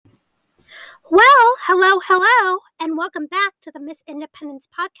Well, hello, and welcome back to the Miss Independence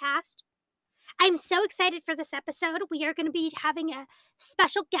podcast. I'm so excited for this episode. We are going to be having a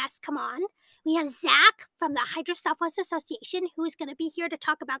special guest come on. We have Zach from the Hydrocephalus Association, who is going to be here to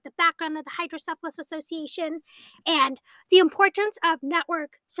talk about the background of the Hydrocephalus Association and the importance of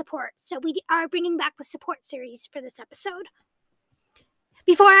network support. So we are bringing back the support series for this episode.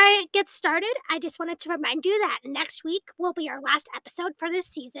 Before I get started, I just wanted to remind you that next week will be our last episode for this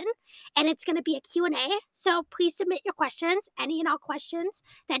season, and it's going to be a Q&A, so please submit your questions, any and all questions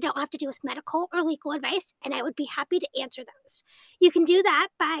that don't have to do with medical or legal advice, and I would be happy to answer those. You can do that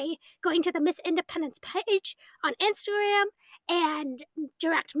by going to the Miss Independence page on Instagram and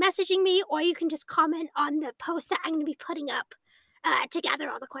direct messaging me, or you can just comment on the post that I'm going to be putting up to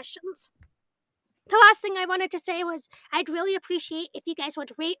gather all the questions. The last thing I wanted to say was I'd really appreciate if you guys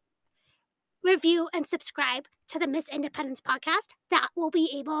would rate, review, and subscribe to the Miss Independence podcast. That will be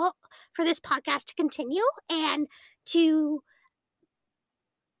able for this podcast to continue and to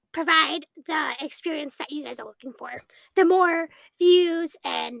provide the experience that you guys are looking for. The more views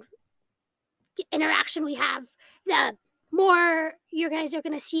and interaction we have, the more you guys are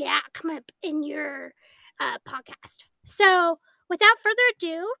going to see that come up in your podcast. So without further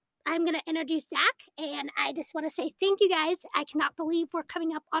ado, I'm going to introduce Zach, and I just want to say thank you guys. I cannot believe we're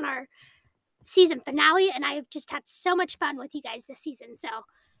coming up on our season finale, and I've just had so much fun with you guys this season. So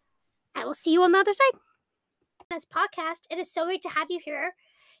I will see you on the other side. This podcast, it is so great to have you here.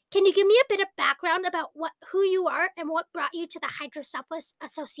 Can you give me a bit of background about who you are and what brought you to the Hydrocephalus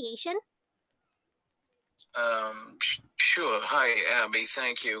Association? Sure. Hi, Abby.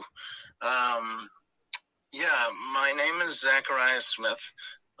 Thank you. Yeah, my name is Zachariah Smith.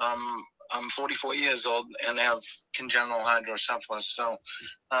 I'm 44 years old and have congenital hydrocephalus. So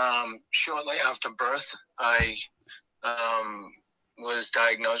shortly after birth, I was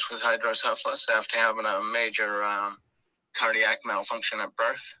diagnosed with hydrocephalus after having a major cardiac malfunction at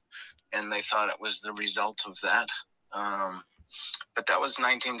birth, and they thought it was the result of that. But that was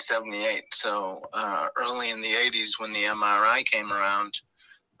 1978. So early in the 80s, when the MRI came around,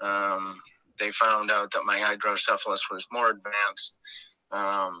 they found out that my hydrocephalus was more advanced.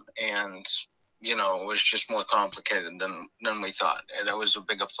 And, you know, it was just more complicated than we thought. It was a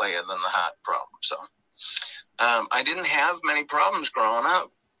bigger player than the heart problem. So I didn't have many problems growing up.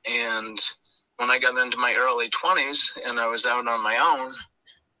 And when I got into my early 20s and I was out on my own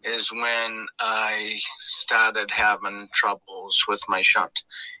is when I started having troubles with my shunt.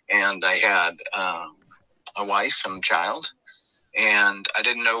 And I had a wife and a child, and I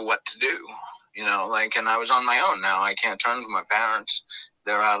didn't know what to do. You know, and I was on my own now. I can't turn to my parents.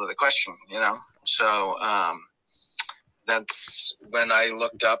 They're out of the question, you know. So that's when I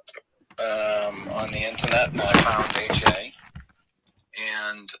looked up on the internet and I found HA.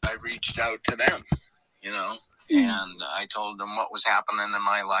 And I reached out to them, you know, and I told them what was happening in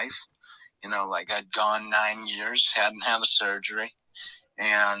my life. You know, I'd gone 9 years, hadn't had a surgery.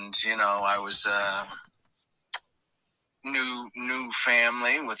 And, you know, I was new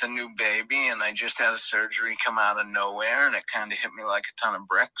family with a new baby, and I just had a surgery come out of nowhere, and it kind of hit me like a ton of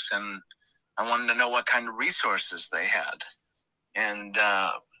bricks, and I wanted to know what kind of resources they had. And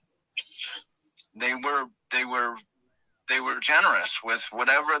they were generous with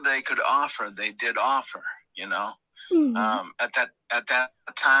whatever they could offer. They did offer, you know. At that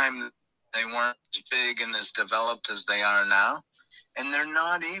time, they weren't as big and as developed as they are now. And they're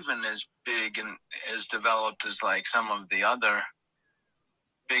not even as big and as developed as like some of the other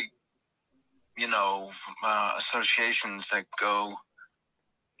big, you know, associations that go,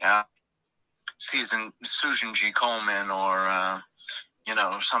 Susan G. Komen or, you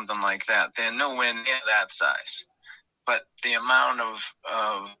know, something like that. They're nowhere near that size. But the amount of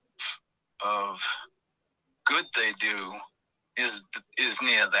good they do is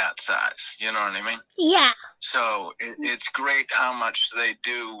near that size. You know what I mean? Yeah. So it's great how much they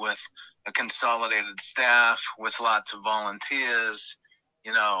do with a consolidated staff, with lots of volunteers,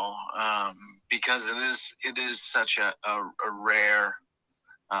 you know, because it is such a rare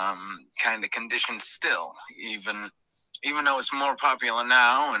kind of condition still, even though it's more popular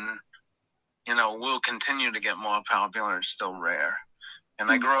now and, you know, will continue to get more popular, it's still rare.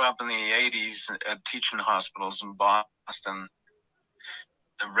 And I grew up in the 80s at teaching hospitals in Boston.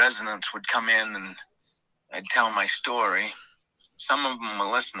 The residents would come in and I'd tell my story. Some of them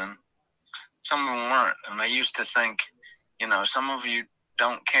were listening. Some of them weren't. And I used to think, you know, some of you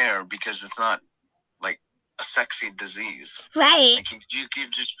don't care because it's not like a sexy disease. Right. Like you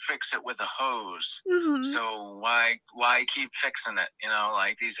just fix it with a hose. Mm-hmm. So why keep fixing it? You know,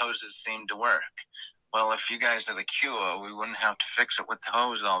 like these hoses seem to work. Well, if you guys are the cure, we wouldn't have to fix it with the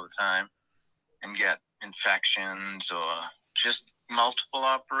hose all the time. and get infections or just multiple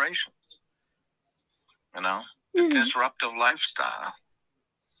operations. The disruptive lifestyle.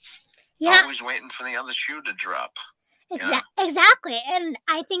 Yeah. Always waiting for the other shoe to drop. Exactly. And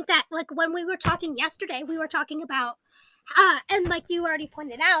I think that, like, when we were talking yesterday, we were talking about, and like you already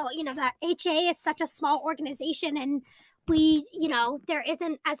pointed out, that HA is such a small organization, and we, there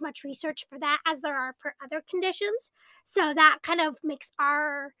isn't as much research for that as there are for other conditions. So that kind of makes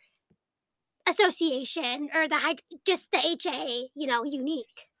our association or just the HA,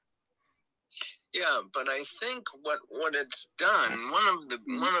 unique. Yeah, but I think what it's done, one of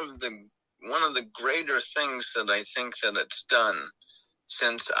the greater things that I think that it's done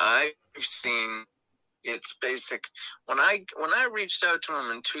since I've seen its basic. When I reached out to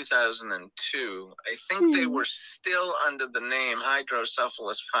them in 2002, I think they were still under the name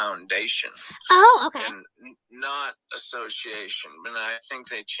Hydrocephalus Foundation. Oh, okay. And not association. And I think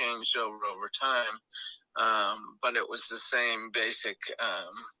they changed over time. But it was the same basic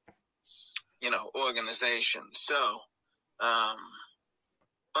organization. So,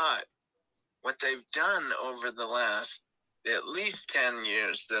 but what they've done over the last at least 10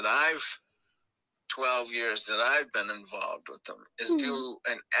 years 12 years that I've been involved with them is do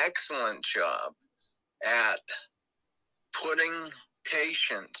an excellent job at putting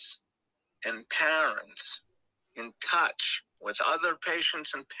patients and parents in touch with other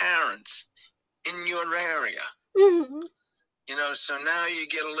patients and parents in your area. So now you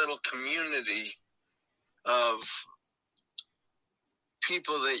get a little community of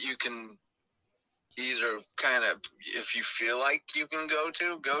people that you can either kind of, if you feel like you can go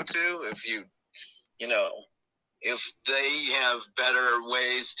to, if you, if they have better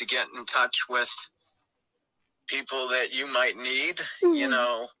ways to get in touch with people that you might need,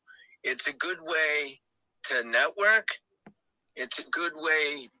 it's a good way to network. It's a good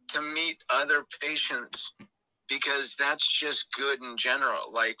way to meet other patients, because that's just good in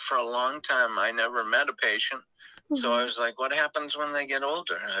general. Like, for a long time, I never met a patient. So I was like, what happens when they get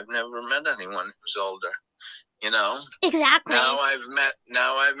older? I've never met anyone who's older, Exactly. Now I've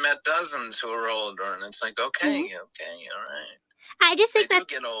met dozens who are older, and it's like, okay, all right. I just think they that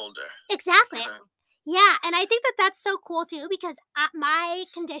do get older. Exactly. Yeah, and I think that that's so cool too, because my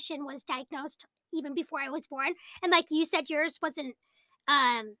condition was diagnosed even before I was born, and like you said, yours wasn't.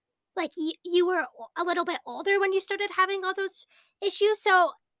 Like you were a little bit older when you started having all those issues.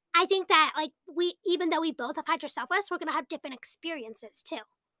 So I think that, like, even though we both have hydrocephalus, we're gonna have different experiences too.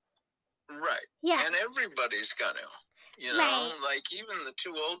 Right. Yeah. And everybody's gonna. Right. Like even the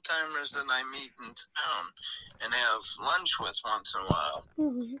two old timers that I meet in town and have lunch with once in a while.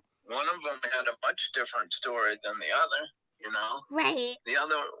 One of them had a much different story than the other. Right. The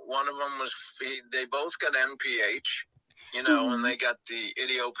other one of them was they both got NPH. And they got the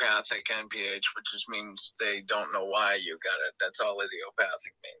idiopathic NPH, which just means they don't know why you got it. That's all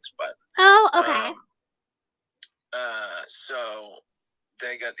idiopathic means. But okay. So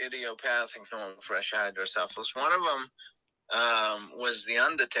they got idiopathic fresh hydrocephalus. One of them was the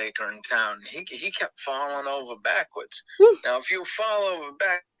undertaker in town. He kept falling over backwards. Now, if you fall over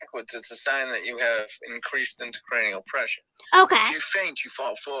backwards, it's a sign that you have increased intracranial pressure. Okay. If you faint, you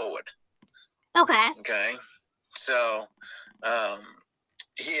fall forward. Okay. So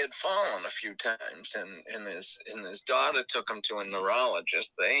he had fallen a few times, and his daughter took him to a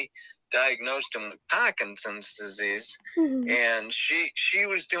neurologist. They diagnosed him with Parkinson's disease, and she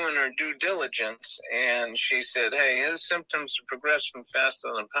was doing her due diligence, and she said, hey, his symptoms are progressing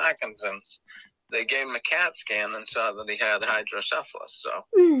faster than Parkinson's. They gave him a CAT scan and saw that he had hydrocephalus. So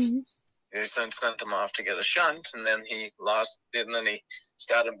they sent him off to get a shunt, and then he lost it, and then he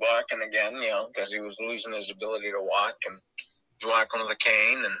started walking again, because he was losing his ability to walk, and he was walking with a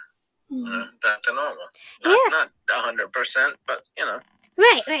cane, and back to normal. Not 100%, but,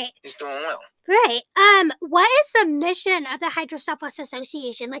 Right. He's doing well. Right. What is the mission of the Hydrocephalus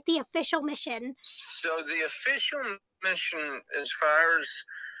Association? Like the official mission? So the official mission, as far as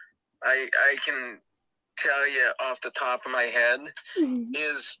I can tell you off the top of my head,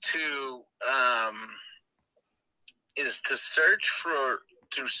 is to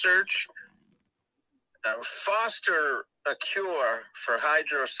foster a cure for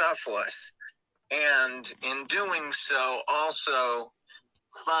hydrocephalus, and in doing so, also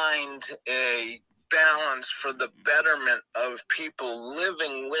find a balance for the betterment of people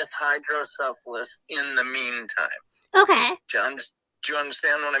living with hydrocephalus in the meantime. Okay. Do you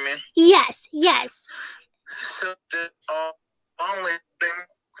understand what I mean? Yes. So the only thing,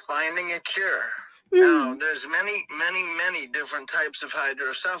 finding a cure. Now, there's many different types of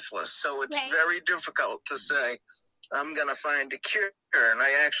hydrocephalus, so it's very difficult to say, I'm going to find a cure. And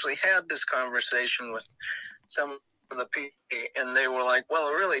I actually had this conversation with some of the people, and they were like, well,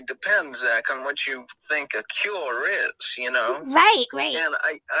 it really depends, Zach, on what you think a cure is, you know? Right. And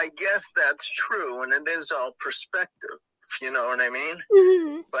I guess that's true, and it is all perspective, you know what I mean?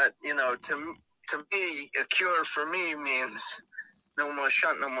 Mm-hmm. But, you know, to me, a cure for me means no more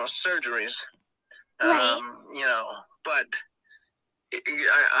shunt, no more surgeries. Right. You know, but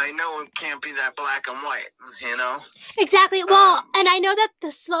I know it can't be that black and white, you know? Exactly. Well, and I know that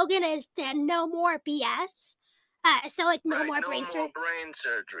the slogan is then no more BS. So like no more brain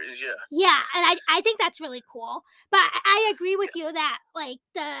surgeries, yeah. Yeah, and I think that's really cool. But I agree with you that like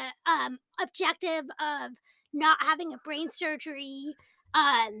the objective of not having a brain surgery,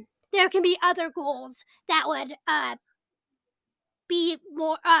 there can be other goals that would be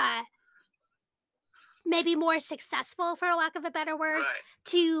more maybe more successful, for lack of a better word, Right.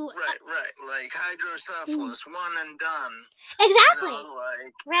 to Like hydrocephalus, one and done. Exactly. You know,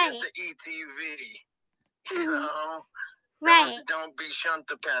 like Right. get the ETV. You know, right. Don't be shunt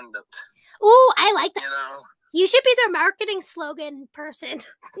dependent. Ooh, I like that. You know, you should be their marketing slogan person.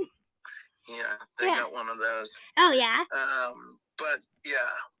 Yeah, they got one of those. Oh yeah. But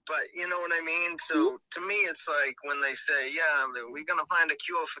you know what I mean? So to me, it's like when they say, yeah, we're going to find a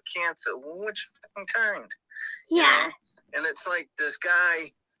cure for cancer. Well, which fucking kind? Yeah. You know? And it's like this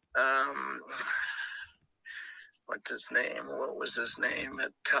guy, what's his name? What was his name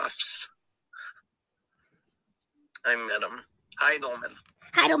at Tufts? I met him. Heidelman.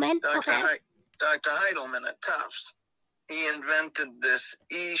 Okay. Dr. Heidelman at Tufts. He invented this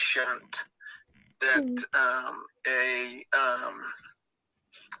e-shunt that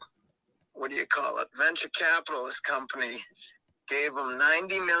what do you call it? Venture capitalist company gave him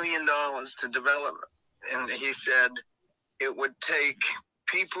 $90 million to develop it. And he said it would take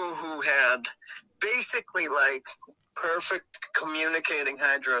people who had basically like perfect communicating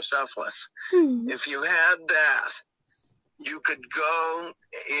hydrocephalus. If you had that, you could go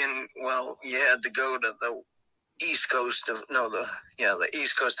in, well, you had to go to the east coast of, the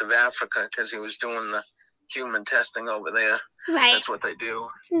east coast of Africa, because he was doing the human testing over there. Right. That's what they do.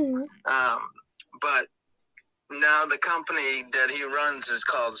 But now the company that he runs is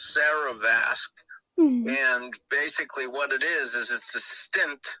called Ceravask. And basically what it is it's a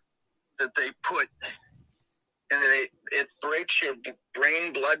stint that they put, and it breaks your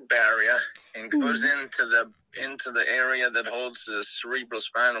brain blood barrier and goes into the area that holds the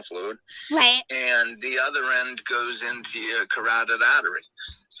cerebrospinal fluid. Right. And the other end goes into your carotid artery.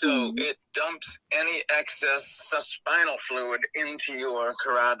 So it dumps any excess spinal fluid into your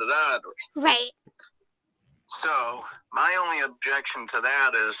carotid artery. Right. So my only objection to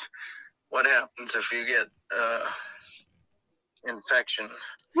that is what happens if you get infection.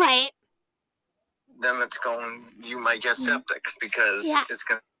 Right. Then you might get septic, because it's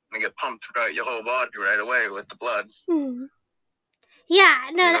going to get pumped throughout your whole body right away with the blood. Yeah,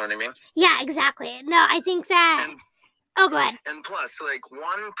 no. You know what I mean? Yeah, exactly. No, I think that... go ahead. And plus, like 1%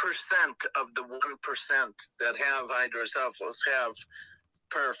 of the 1% that have hydrocephalus have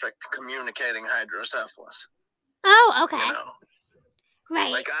perfect communicating hydrocephalus. Oh, okay. You know? Right.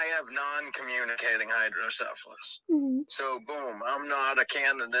 Like I have non-communicating hydrocephalus. So boom, I'm not a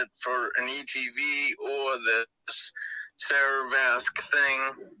candidate for an ETV or this Ceravask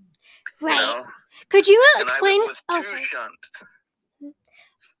thing. Right. You know? Could you explain? And I live with two shunts.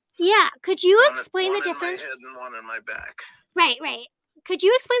 Yeah. Could you explain the difference? One in my head and one in my back. Right. Could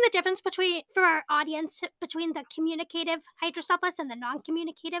you explain the difference for our audience between the communicative hydrocephalus and the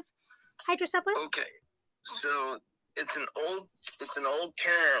non-communicative hydrocephalus? Okay. So it's an old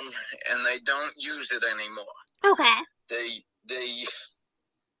term, and they don't use it anymore. Okay.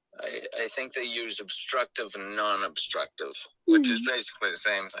 I think they use obstructive and non-obstructive, which is basically the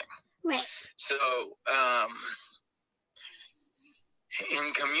same thing. Right. So,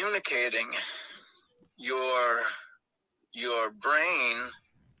 in communicating, your brain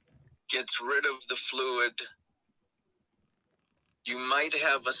gets rid of the fluid. You might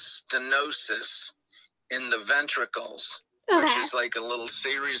have a stenosis in the ventricles, which is like a little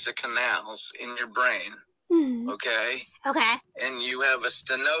series of canals in your brain. Okay? And you have a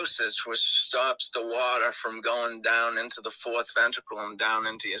stenosis, which stops the water from going down into the fourth ventricle and down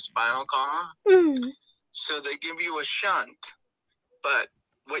into your spinal column. So they give you a shunt. But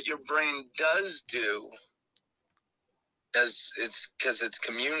what your brain does do, because it's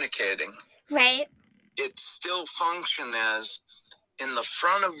communicating, right, it still functions as in the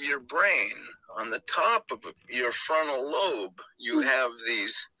front of your brain, on the top of your frontal lobe, you have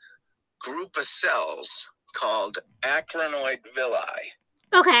these group of cells called acrenoid villi.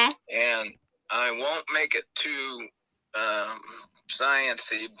 Okay. And I won't make it too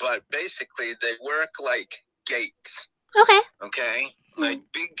sciencey, but basically they work like gates. Okay. Okay, like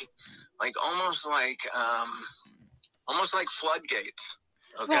big, like almost like floodgates.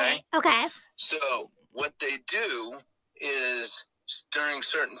 Okay. Right. Okay. So what they do is during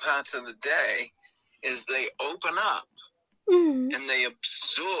certain parts of the day is they open up Mm. and they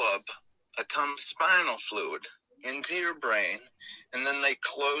absorb a ton of spinal fluid into your brain, and then they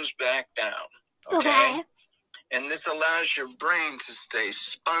close back down. Okay. And this allows your brain to stay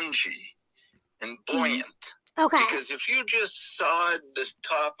spongy and buoyant. Okay. Because if you just sawed the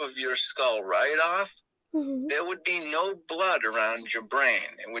top of your skull right off, there would be no blood around your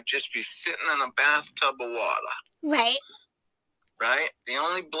brain. It would just be sitting in a bathtub of water. Right. Right? The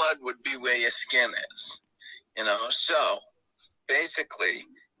only blood would be where your skin is. You know, so basically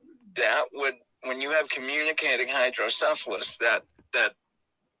that would, when you have communicating hydrocephalus, that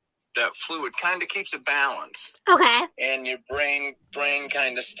fluid kind of keeps a balance. Okay. And your brain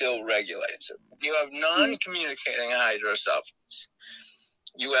kind of still regulates it. You have non-communicating hydrocephalus.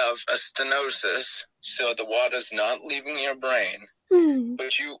 You have a stenosis, so the water's not leaving your brain.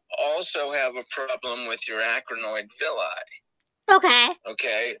 But you also have a problem with your acronoid villi. Okay.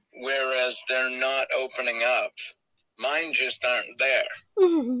 Okay? Whereas they're not opening up. Mine just aren't there.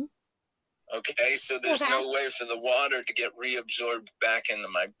 Okay? So there's no way for the water to get reabsorbed back into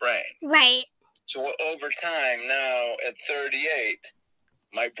my brain. Right. So over time, now at 38,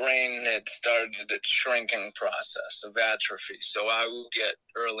 my brain had started its shrinking process of atrophy. So I will get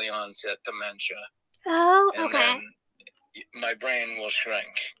early onset dementia. Oh, and then my brain will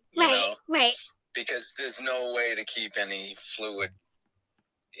shrink. You know? Right. Because there's no way to keep any fluid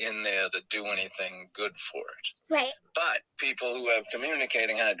in there to do anything good for it. Right. But people who have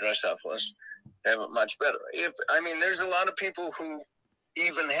communicating hydrocephalus have it much better. There's a lot of people who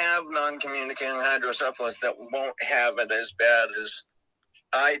even have non-communicating hydrocephalus that won't have it as bad as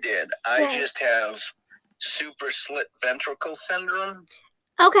I did. I just have super slit ventricle syndrome.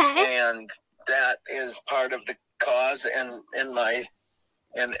 Okay. And that is part of the cause.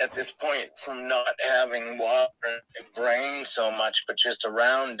 And at this point, from not having water in the brain so much, but just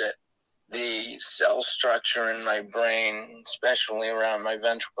around it, the cell structure in my brain, especially around my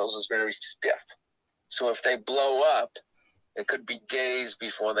ventricles, is very stiff. So if they blow up, it could be days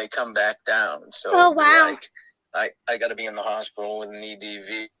before they come back down. So I got to be in the hospital with an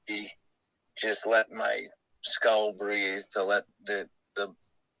EDV, just let my skull breathe to let the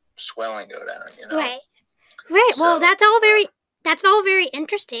swelling go down. You know? Right. So, well, that's all very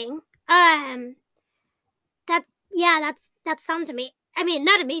interesting. That sounds amazing. I mean,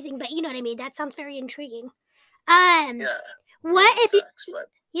 not amazing, but you know what I mean. That sounds very intriguing. What if you?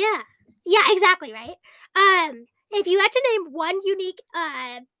 Yeah, exactly right. If you had to name one unique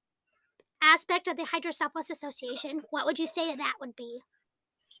aspect of the Hydrocephalus Association, what would you say that would be?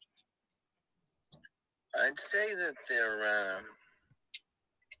 I'd say that they're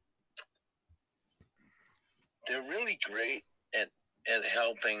really great at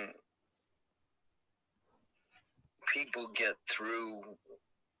helping people get through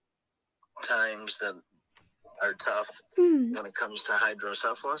times that are tough when it comes to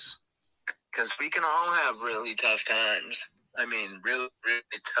hydrocephalus. Because we can all have really tough times. I mean, really,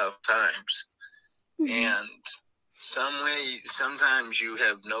 really tough times. And sometimes you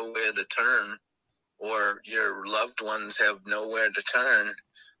have nowhere to turn, or your loved ones have nowhere to turn.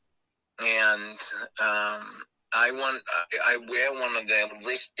 And I wear one of the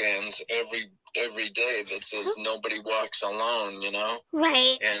wristbands every day that says nobody walks alone, you know?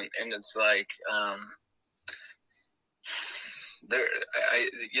 Right. And it's like, they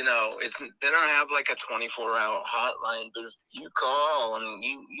don't have like a 24-hour hotline, but if you call and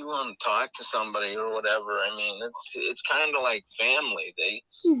you want to talk to somebody or whatever, I mean, it's kind of like family. They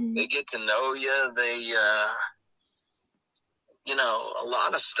get to know you. They, a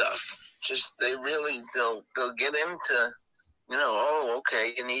lot of stuff. Just they'll get into, oh,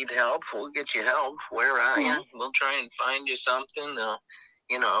 okay, you need help, we'll get you help. Where are you? We'll try and find you something. They're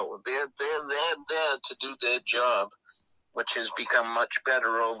there to do their job, which has become much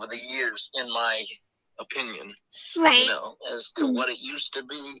better over the years, in my opinion. Right. As to what it used to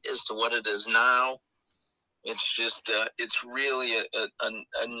be, as to what it is now. It's just, it's really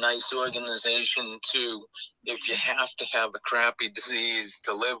a nice organization, too. If you have to have a crappy disease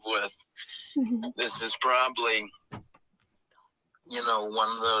to live with, this is probably, one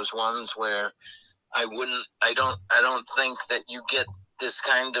of those ones where I don't think that you get this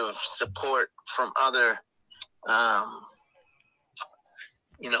kind of support from other,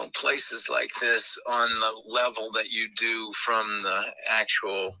 places like this on the level that you do from the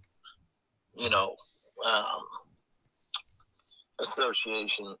actual,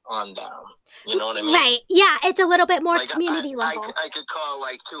 association on down. You know what I mean? Right. Yeah, it's a little bit more Like, community level. I could call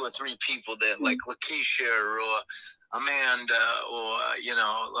like 2 or 3 people that, like Lakeisha or Amanda, or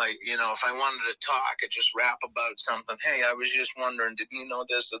if I wanted to talk, I just rap about something. Hey, I was just wondering, did you know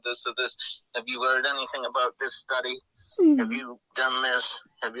this or this or this? Have you heard anything about this study? Have you done this?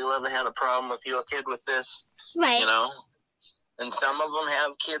 Have you ever had a problem with your kid with this? Right. You know, and some of them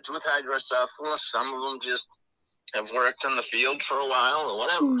have kids with hydrocephalus. Some of them just have worked in the field for a while or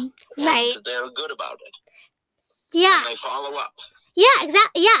whatever. Right. And they're good about it. Yeah. And they follow up. Yeah,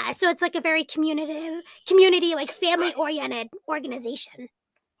 exactly. Yeah, so it's like a very community, like family-oriented organization.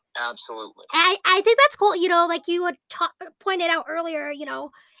 Absolutely. I think that's cool. You know, like you had pointed out earlier, you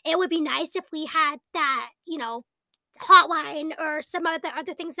know, it would be nice if we had that, you know, hotline or some of the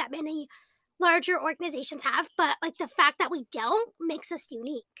other things that many larger organizations have. But like the fact that we don't makes us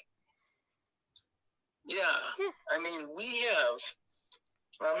unique. Yeah. I mean,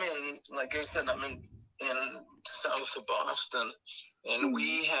 like I said, I'm in south of Boston, and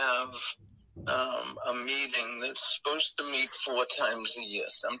we have a meeting that's supposed to meet 4 times a year.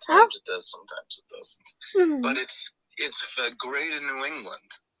 Sometimes it does, sometimes it doesn't. But it's for Greater New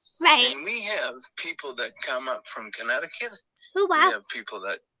England. Right. And we have people that come up from Connecticut. Oh, wow. We have people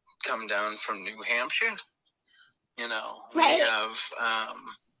that come down from New Hampshire. You know, right.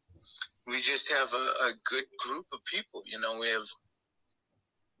 We just have a good group of people. You know, we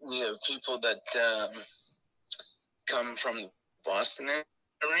have people that come from the Boston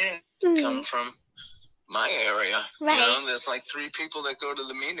area, come from my area. Right. You know, there's like 3 people that go to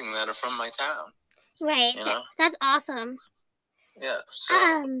the meeting that are from my town. Right. You know? That's awesome. Yeah. So,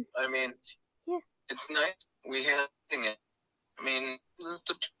 I mean, it's nice. We have it. I mean,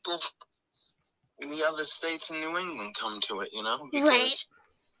 the people in the other states in New England come to it, you know, because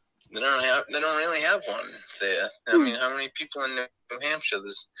they don't really have one there. I mean, how many people in New Hampshire?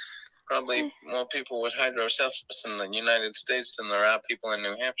 There's probably more people with hydrocephalus in the United States than there are people in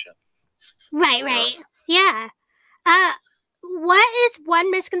New Hampshire. Right, right. Yeah. What is one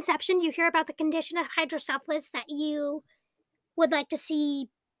misconception you hear about the condition of hydrocephalus that you would like to see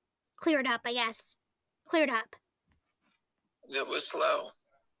cleared up, I guess? Cleared up. It was slow.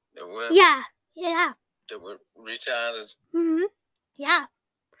 Yeah. They were retarded. Yeah.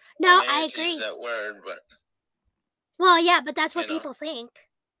 No, I agree. Use that word, but... Well, yeah, but that's what people think.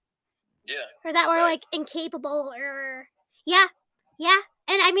 Yeah. Or that we're, like, incapable or... Yeah.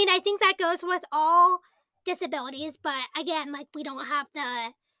 And, I mean, I think that goes with all disabilities, but, again, like, we don't have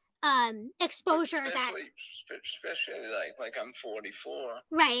the exposure especially like I'm 44.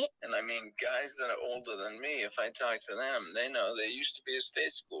 Right. And, I mean, guys that are older than me, if I talk to them, they know there used to be a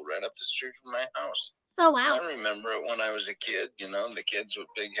state school right up the street from my house. Oh, wow. I remember it when I was a kid, you know, the kids with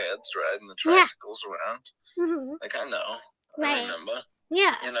big heads riding the tricycles around. Like, I know. Right. I remember.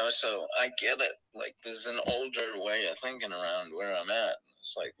 Yeah. You know, so I get it. Like, there's an older way of thinking around where I'm at.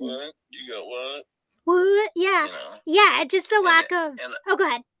 It's like, what? You got what? What? Yeah. You know? Yeah, just the lack of... Oh, go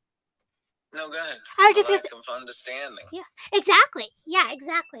ahead. No, go ahead. I was just lack of understanding. Yeah, exactly. Yeah,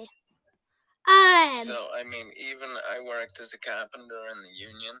 exactly. So, I mean, even I worked as a carpenter in the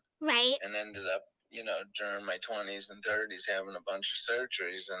union. Right. And ended up, you know, during my 20s and 30s having a bunch of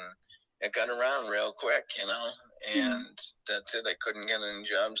surgeries, and it got around real quick, you know, and that's it. I couldn't get any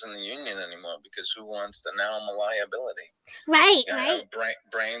jobs in the union anymore because who wants to now? I'm a liability. Right, you have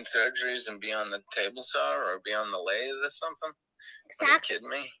brain surgeries and be on the table saw or be on the lathe or something. Exactly. Are you kidding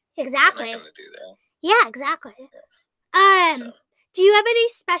me? Exactly. I'm not gonna do that. Yeah, exactly. Yeah. Do you have any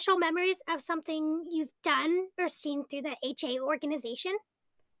special memories of something you've done or seen through the HA organization?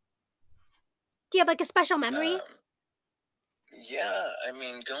 Do you have like a special memory? Yeah, I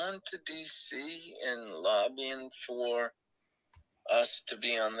mean, going to DC and lobbying for us to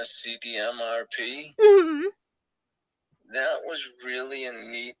be on the CDMRP, that was really a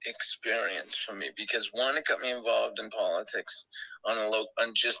neat experience for me because one, it got me involved in politics on a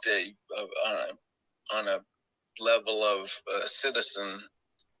level of citizen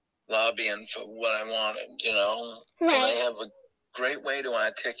lobbying for what I wanted, you know. Right. And I have a great way to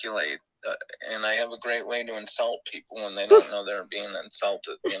articulate. And I have a great way to insult people when they don't know they're being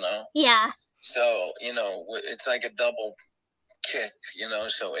insulted, you know? Yeah. So, you know, it's like a double kick, you know?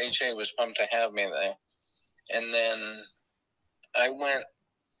 So HA was pumped to have me there. And then I went,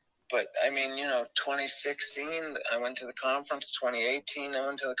 but I mean, you know, 2016, I went to the conference. 2018, I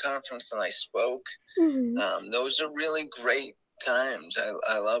went to the conference and I spoke. Those are really great times.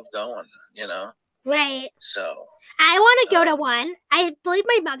 I love going, you know? Right. So I want to go to one. I believe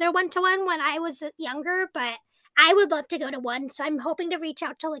my mother went to one when I was younger, but I would love to go to one. So I'm hoping to reach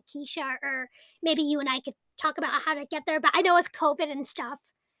out to Lakeisha, or maybe you and I could talk about how to get there. But I know with COVID and stuff,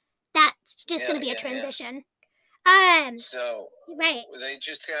 that's just going to be a Yeah. transition. So Right. they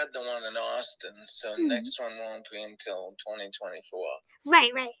just had the one in Austin, so next one won't be until 2024.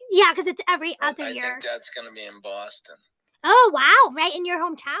 Right. Yeah, because it's every other I year. think that's going to be in Boston. Oh, wow. Right in your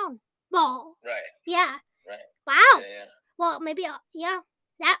hometown. Well, Right. yeah. Right. Wow. Yeah. Well, maybe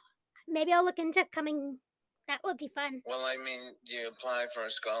maybe I'll look into coming. That would be fun. Well, I mean, you apply for a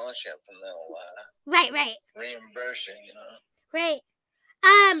scholarship and they'll Right. reimburse you, you know. Right.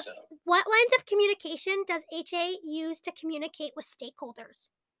 So, what lines of communication does HA use to communicate with stakeholders?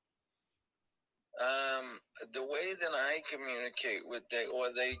 the way that I communicate with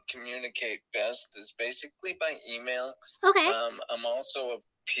they communicate best is basically by email. Okay. I'm also a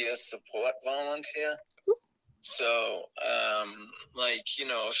peer support volunteer. So, like, you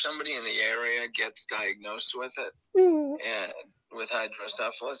know, if somebody in the area gets diagnosed with it, and with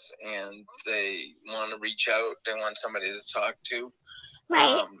hydrocephalus, and they want to reach out, they want somebody to talk to.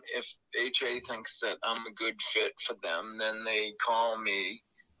 Right. If HA thinks that I'm a good fit for them, then they call me,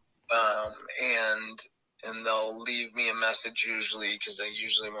 and they'll leave me a message usually, because I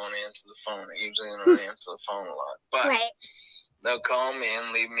usually won't answer the phone. I usually don't answer the phone a lot. But they'll call me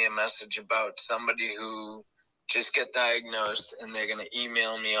and leave me a message about somebody who just get diagnosed, and they're going to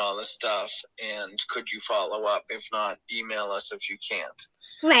email me all the stuff, and could you follow up? If not, email us if you can't.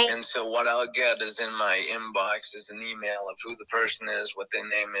 Right. And so what I'll get is in my inbox is an email of who the person is, what their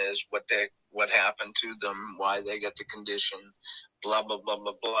name is, what happened to them, why they get the condition, blah, blah, blah,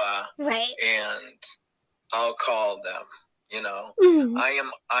 blah, blah. Right. And I'll call them, you know. I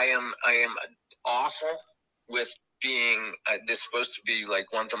am awful with being, this supposed to be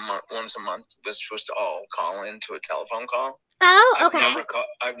like once a month, we're supposed to all call into a telephone call. Oh, okay.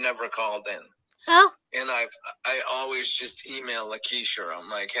 I've never called in. Oh. And I always just email Lakeisha. I'm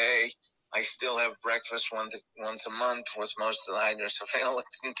like, hey, I still have breakfast once a month with most of the hydrocephalus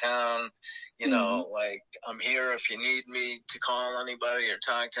in town. You know, like, I'm here if you need me to call anybody or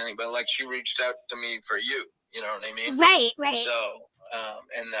talk to anybody. Like, she reached out to me for you. You know what I mean? Right. So,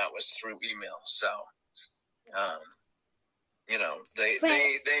 and that was through email. So, you know, they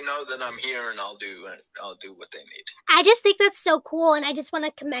know that I'm here, and I'll do what they need. I just think that's so cool, and I just want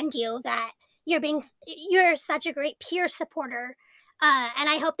to commend you that you're such a great peer supporter, and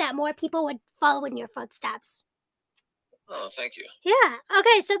I hope that more people would follow in your footsteps. Oh, thank you. Yeah.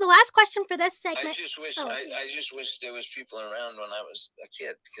 Okay. So the last question for this segment. I just wish there was people around when I was a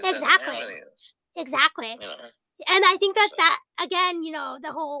kid. Exactly. I didn't have any of this. Exactly. You know? And I think that again, you know,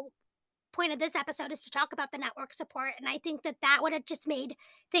 the whole point of this episode is to talk about the network support, and I think that would have just made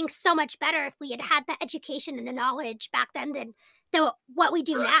things so much better if we had the education and the knowledge back then than what we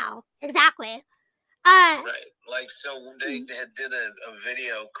do now. Exactly. Right. Like, so they did a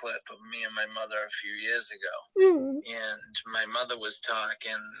video clip of me and my mother a few years ago, and my mother was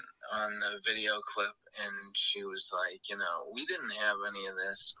talking on the video clip, and she was like, you know, we didn't have any of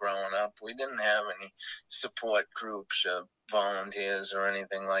this growing up. We didn't have any support groups of volunteers or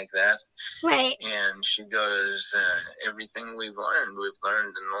anything like that. Right. And she goes, everything we've learned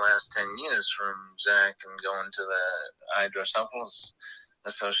in the last 10 years from Zach and going to the Hydrocephalus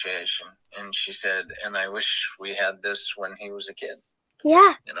Association. And she said, and I wish we had this when he was a kid.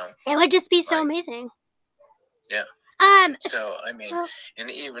 Yeah. You know? It would just be so amazing. Yeah. So, I mean, and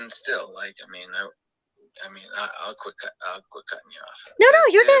even still, like, I'll quit cutting you off. No,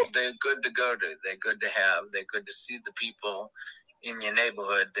 you're good. They're good to go to. They're good to have. They're good to see the people in your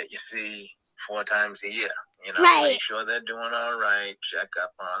neighborhood that you see 4 times a year. You know, make sure they're doing all right. Check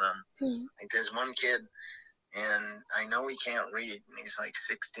up on them. Like, there's one kid, and I know he can't read, and he's like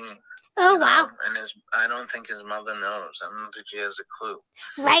 16. Oh, wow. And I don't think his mother knows. I don't think she has a clue.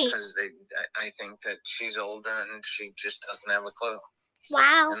 Right. Because I think that she's older and she just doesn't have a clue.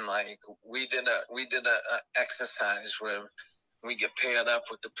 Wow. And like, we did a exercise where we get paired up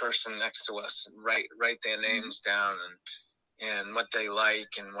with the person next to us and write their names down and what they like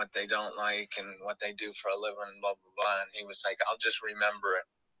and what they don't like and what they do for a living, blah, blah, blah. And he was like, I'll just remember it.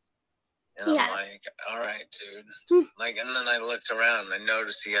 And I'm like, all right, dude. Like, and then I looked around and I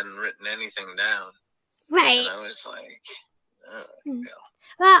noticed he hadn't written anything down. Right. And I was like, you know.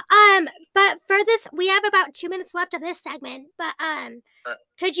 Well, but for this, we have about 2 minutes left of this segment. But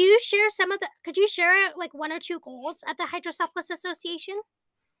could you share like 1 or 2 goals of the Hydrocephalus Association?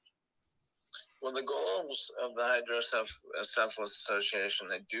 Well, the goals of the Hydrocephalus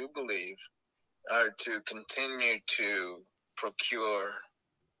Association, I do believe, are to continue to procure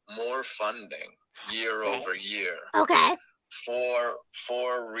more funding year over year. Okay.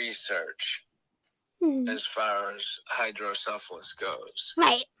 For research as far as hydrocephalus goes.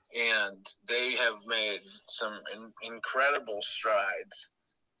 Right. And they have made some incredible strides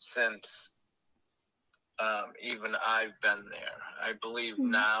since even I've been there. I believe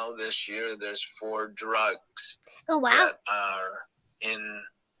now this year there's 4 drugs that are in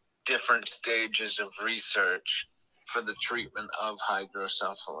different stages of research for the treatment of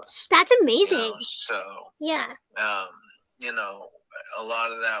hydrocephalus. That's amazing. A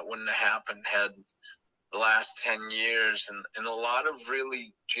lot of that wouldn't have happened had the last 10 years and a lot of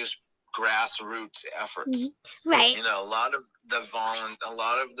really just grassroots efforts. Right. A lot of the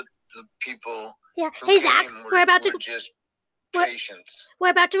people who hey, came Zach, we're about to just patients. We're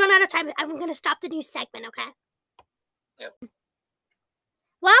about to run out of time. I'm going to stop the new segment, okay? Yep.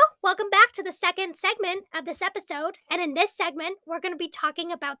 Well, welcome back to the second segment of this episode. And in this segment, we're going to be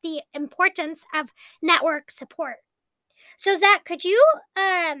talking about the importance of network support. So, Zach, could you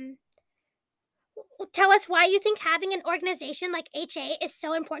tell us why you think having an organization like HA is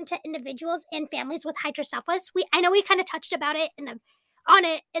so important to individuals and families with hydrocephalus? I know we kind of touched about it in the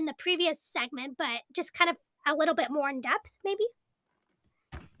previous segment, but just kind of a little bit more in depth, maybe?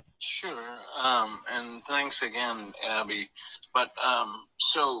 Sure. And thanks again, Abby. But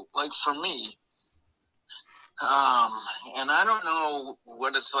so like for me, and I don't know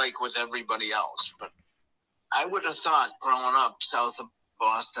what it's like with everybody else, but I would have thought growing up south of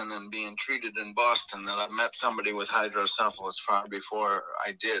Boston and being treated in Boston that I met somebody with hydrocephalus far before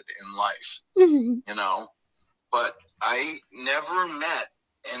I did in life, but I never met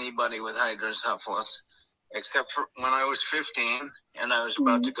anybody with hydrocephalus except for when I was 15 and I was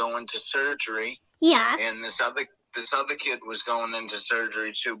about to go into surgery. Yeah. And this other kid was going into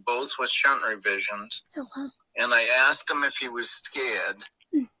surgery too, both with shunt revisions. And I asked him if he was scared.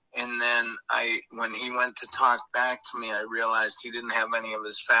 And then when he went to talk back to me, I realized he didn't have any of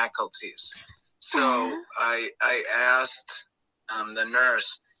his faculties. So I asked the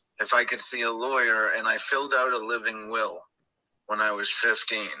nurse if I could see a lawyer, and I filled out a living will when I was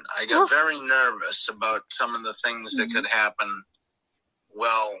 15. I got very nervous about some of the things that could happen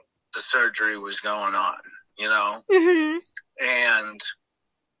while the surgery was going on, And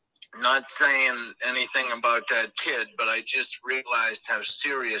not saying anything about that kid, but I just realized how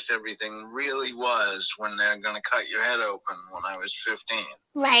serious everything really was when they're going to cut your head open when I was 15.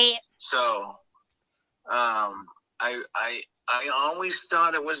 Right. So, I always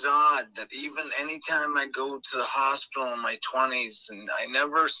thought it was odd that even anytime I go to the hospital in my 20s, and I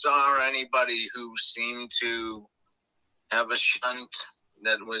never saw anybody who seemed to have a shunt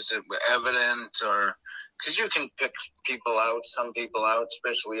that was evident, or because you can pick some people out,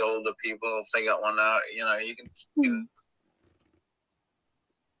 especially older people, if they got one out, you can,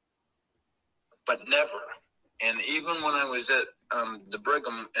 but never. And even when I was at the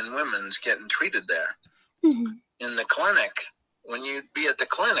Brigham and Women's getting treated there, in the clinic, when you'd be at the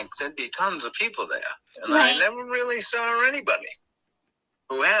clinic, there'd be tons of people there. And I never really saw anybody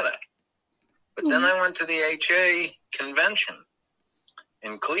who had it. But then I went to the HA convention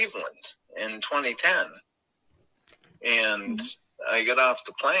in Cleveland in 2010. And I got off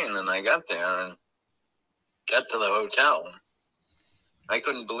the plane and I got there and got to the hotel. I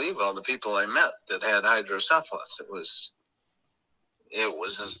couldn't believe all the people I met that had hydrocephalus. It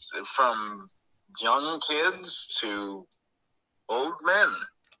was from young kids to old men.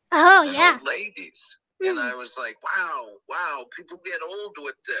 Oh, and yeah. Old ladies. And I was like, wow, people get old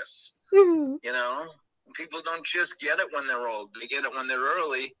with this. People don't just get it when they're old. They get it when they're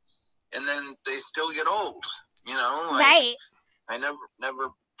early, and then they still get old. Right. I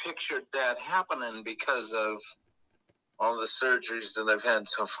never pictured that happening because of all the surgeries that I've had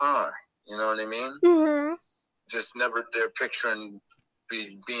so far. You know what I mean? Just never dare picturing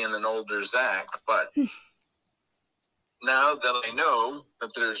being an older Zach. But now that I know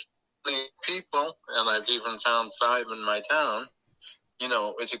that there's plenty of people, and I've even found 5 in my town,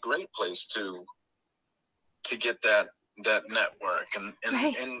 it's a great place to get that network. And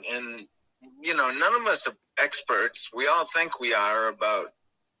none of us are experts. We all think we are about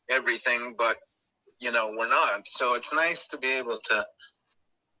everything, but we're not. So it's nice to be able to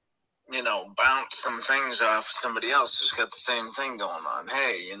bounce some things off somebody else who's got the same thing going on.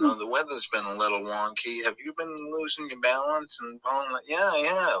 Hey, the weather's been a little wonky. Have you been losing your balance and falling? Yeah, I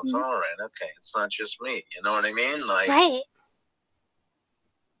have. All right, okay. It's not just me. You know what I mean? Right.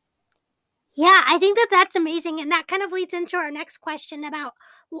 Yeah, I think that's amazing. And that kind of leads into our next question about,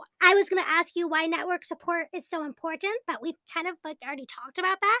 I was going to ask you why network support is so important, but we've kind of already talked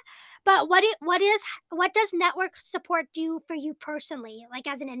about that. But what does network support do for you personally,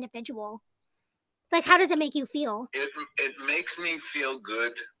 as an individual? How does it make you feel? It makes me feel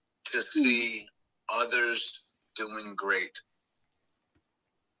good to see others doing great.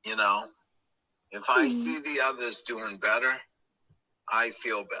 You know, if I see the others doing better, I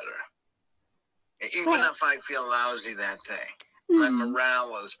feel better. Even if I feel lousy that day, my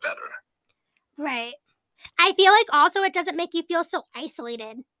morale is better. Right. I feel like also it doesn't make you feel so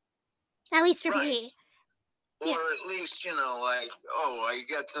isolated. At least for me. Or at least, you know, like, oh, I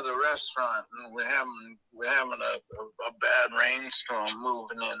get to the restaurant and we're having a bad rainstorm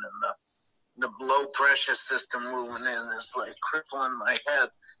moving in, and the low pressure system moving in is like crippling my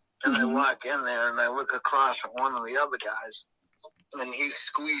head. And I walk in there and I look across at one of the other guys, and he's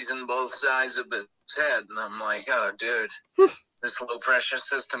squeezing both sides of his head, and I'm like, oh, dude, this low pressure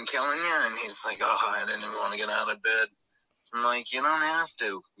system killing you? And he's like, oh, I didn't even want to get out of bed. I'm like, you don't have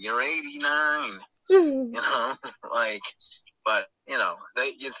to. You're 89. You know, like, but, you know,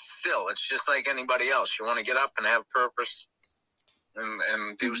 it's just like anybody else. You want to get up and have purpose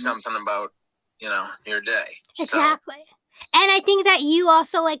and do something about, you know, your day. Exactly. And I think that you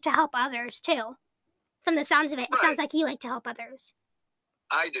also like to help others, too. From the sounds of it, it sounds like you like to help others.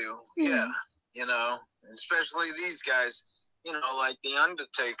 I do, yeah. You know, especially these guys, you know, like the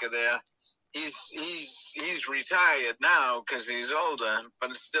Undertaker there. He's retired now because he's older,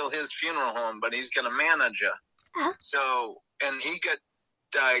 but it's still his funeral home, but he's got a manager. So, and he got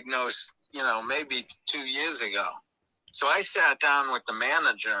diagnosed, you know, maybe 2 years ago. So I sat down with the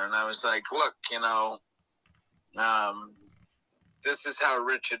manager and I was like, look, you know, this is how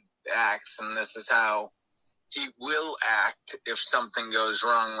Richard acts, and this is how he will act if something goes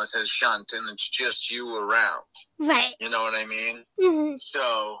wrong with his shunt and it's just you around. Right. You know what I mean?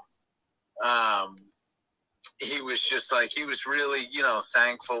 So, he was just like, he was really, you know,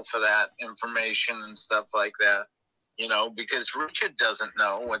 thankful for that information and stuff like that, you know, because Richard doesn't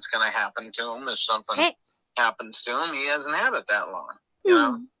know what's going to happen to him if something happens to him. He hasn't had it that long, you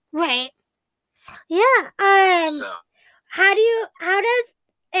know? Right. Yeah. So, how does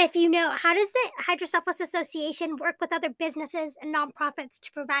the Hydrocephalus Association work with other businesses and nonprofits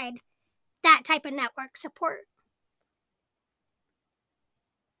to provide that type of network support?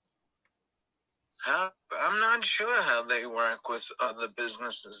 I'm not sure how they work with other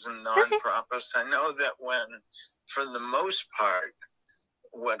businesses and nonprofits. I know that for the most part,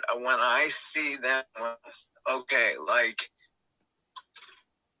 when I see them, like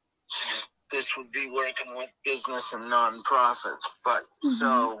this would be working with business and nonprofits. But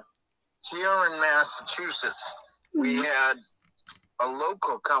so here in Massachusetts, we had a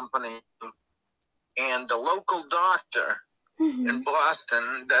local company and a local doctor in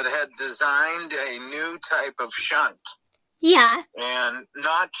Boston that had designed a new type of shunt. Yeah. And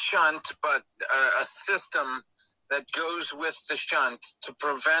not shunt, but a system that goes with the shunt to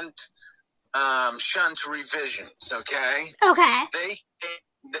prevent shunt revisions, okay? Okay.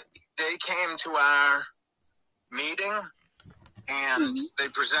 They came to our meeting and they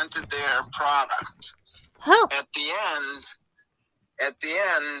presented their product. Oh. At the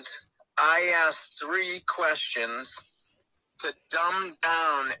end, I asked 3 questions to dumb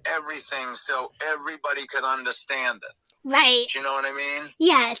down everything so everybody could understand it. Right. Do you know what I mean?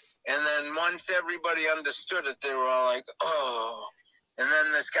 Yes. And then once everybody understood it, they were all like, oh. And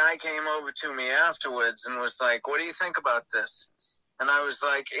then this guy came over to me afterwards and was like, what do you think about this? And I was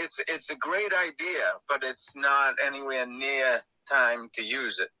like, it's a great idea, but it's not anywhere near time to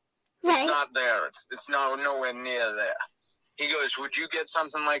use it. Right. It's not there. It's nowhere near there. He goes, would you get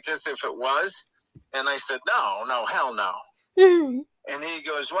something like this if it was? And I said, no, hell no. And he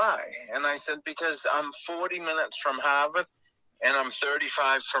goes, why? And I said, because I'm 40 minutes from Harvard and I'm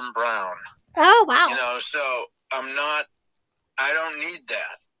 35 from Brown. Oh, wow. You know, so I don't need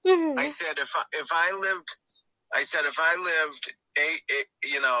that. I said, if I lived 8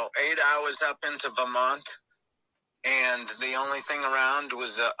 hours up into Vermont and the only thing around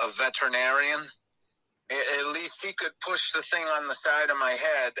was a veterinarian, at least he could push the thing on the side of my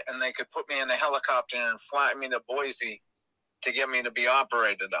head and they could put me in a helicopter and fly me to Boise to get me to be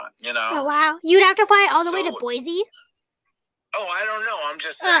operated on, you know? Oh, wow. You'd have to fly all the way to Boise? Oh, I don't know. I'm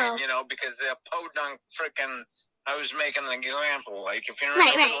just saying, you know, because they're podunk freaking... I was making an example. Like, if you're in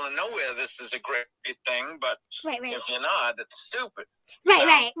the middle of nowhere, this is a great thing, but if you're not, it's stupid.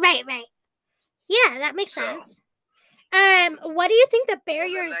 Right. Yeah, that makes sense. What do you think the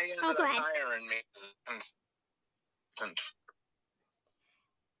barriers... Well, go ahead. Hiring me.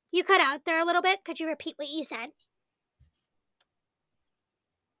 You cut out there a little bit. Could you repeat what you said?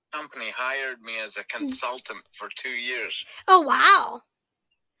 Company hired me as a consultant for 2 years. Oh, wow.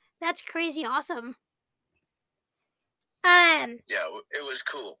 That's crazy awesome. Yeah, it was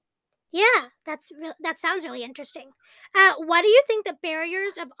cool. Yeah, that sounds really interesting. What do you think the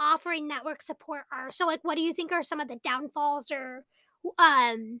barriers of offering network support are? So, like, what do you think are some of the downfalls or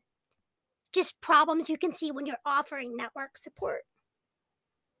just problems you can see when you're offering network support?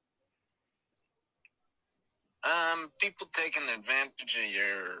 People taking advantage of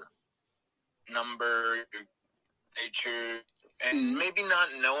your number, your nature, and maybe not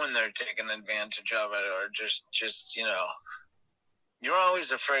knowing they're taking advantage of it, or just you're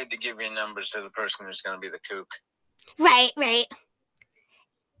always afraid to give your numbers to the person who's going to be the kook. Right.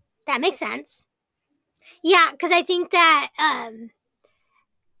 That makes sense. Yeah, because I think that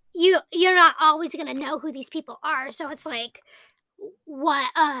you're not always gonna know who these people are, so it's like,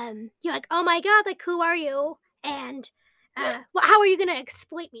 what you're like, oh my god, like, who are you? And Right. how are you gonna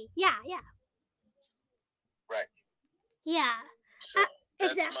exploit me? Yeah. Right. Yeah. So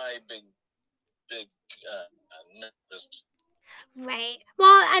that's exactly. my big nervous. Right.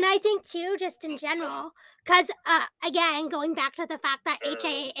 Well, and I think too, just in general, because again, going back to the fact that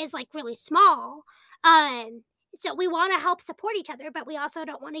HA is like really small, so we want to help support each other, but we also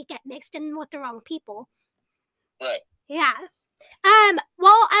don't want to get mixed in with the wrong people. Right. Yeah.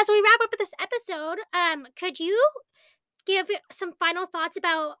 Well, as we wrap up this episode, could you give some final thoughts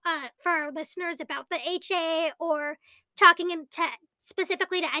about for our listeners about the HA, or talking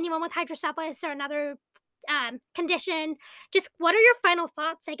specifically to anyone with hydrocephalus or another condition? Just what are your final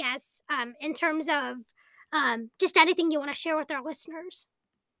thoughts, I guess, in terms of just anything you want to share with our listeners?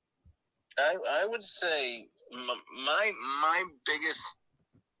 I would say my biggest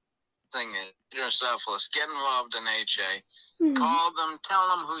thing is Hydrocephalus. Get involved in HA. Call them, tell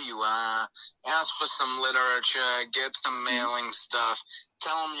them who you are, ask for some literature, get some mailing stuff,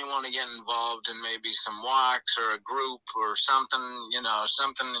 tell them you want to get involved in maybe some walks or a group or something,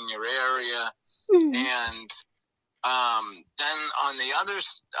 something in your area. And then on the other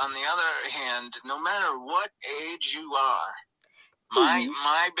hand, no matter what age you are,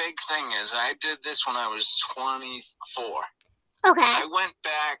 my big thing is, I did this when I was 24. Okay. I went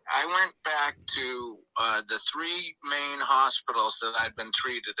back to the three main hospitals that I'd been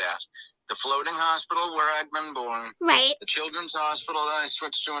treated at. The floating hospital where I'd been born. Right. The children's hospital that I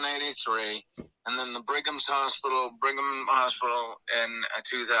switched to in '83. And then the Brigham Hospital in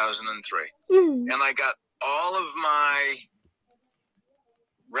 2003. And I got all of my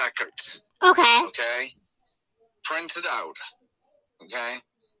records. Okay. Printed out. Okay.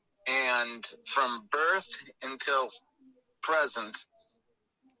 And from birth until present,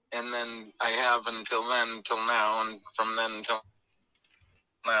 and then I have until now, and from then until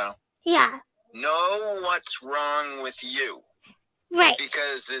now. Yeah. Know what's wrong with you. Right.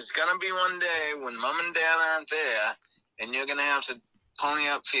 Because there's gonna be one day when mom and dad aren't there, and you're gonna have to pony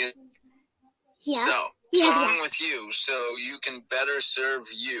up for yourself. Yeah. What's wrong with you, so you can better serve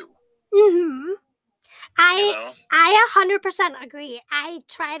you. I 100% agree. I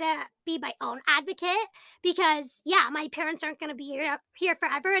try to be my own advocate because, my parents aren't going to be here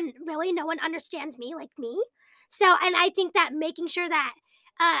forever, and really no one understands me like me. So, and I think that making sure that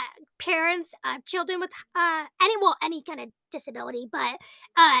parents of children with any kind of disability, but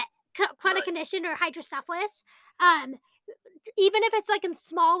chronic condition or hydrocephalus, even if it's like in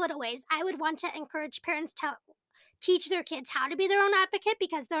small little ways, I would want to encourage parents to teach their kids how to be their own advocate,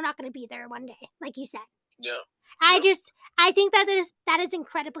 because they're not going to be there one day, like you said. Yeah. I think that is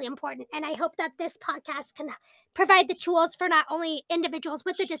incredibly important, and I hope that this podcast can provide the tools for not only individuals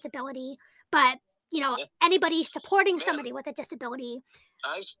with a disability, but anybody supporting somebody with a disability.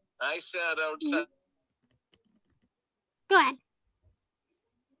 I sat outside. Go ahead.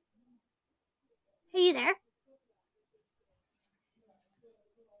 Are you there?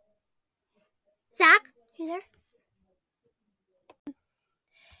 Zach, are you there?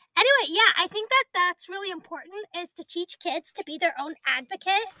 Anyway, I think that that's really important, is to teach kids to be their own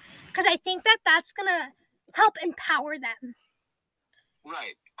advocate, because I think that that's going to help empower them.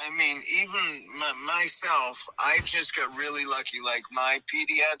 Right. I mean, even myself, I just got really lucky. Like, my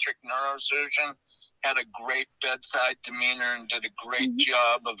pediatric neurosurgeon had a great bedside demeanor and did a great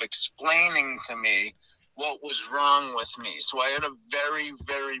job of explaining to me what was wrong with me. So I had a very,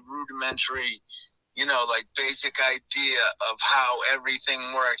 very rudimentary, basic idea of how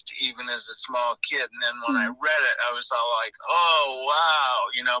everything worked, even as a small kid. And then when I read it, I was all like, oh,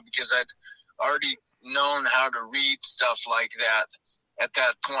 wow, because I'd already known how to read stuff like that at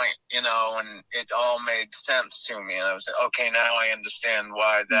that point, and it all made sense to me. And I was like, okay, now I understand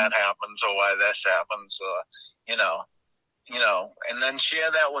why that happens, or why this happens, or, and then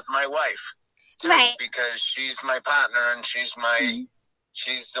share that with my wife, too, right? Because she's my partner, and she's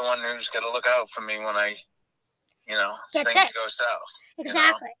she's the one who's going to look out for me when I, things go south.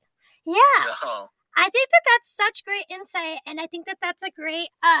 Exactly. Yeah. So, I think that that's such great insight, and I think that that's a great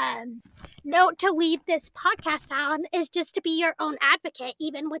note to leave this podcast on is just to be your own advocate,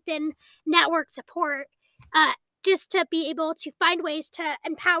 even within network support, just to be able to find ways to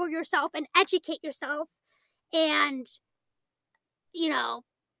empower yourself and educate yourself, and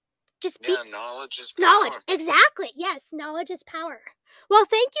just be knowledge is power. knowledge. Exactly. Yes, knowledge is power. Well,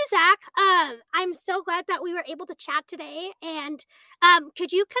 thank you, Zach. I'm so glad that we were able to chat today. And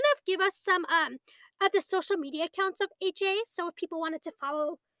could you kind of give us some of the social media accounts of HA, so if people wanted to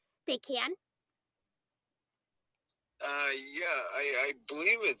follow, they can? I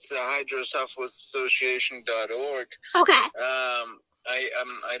believe it's hydrocephalasassociation.org. Okay.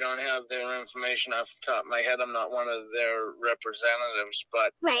 I don't have their information off the top of my head. I'm not one of their representatives,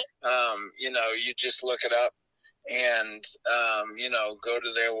 but Right. You just look it up and go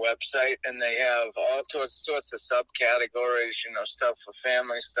to their website, and they have all sorts of subcategories. Stuff for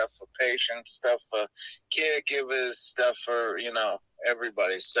families, stuff for patients, stuff for caregivers, stuff for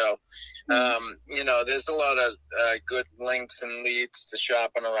everybody. So there's a lot of good links and leads to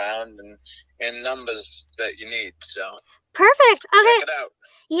shopping around and numbers that you need. So perfect. Okay. check it out.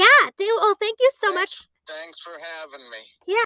 Yeah. Well, thank you so much. Thanks for having me. Yeah.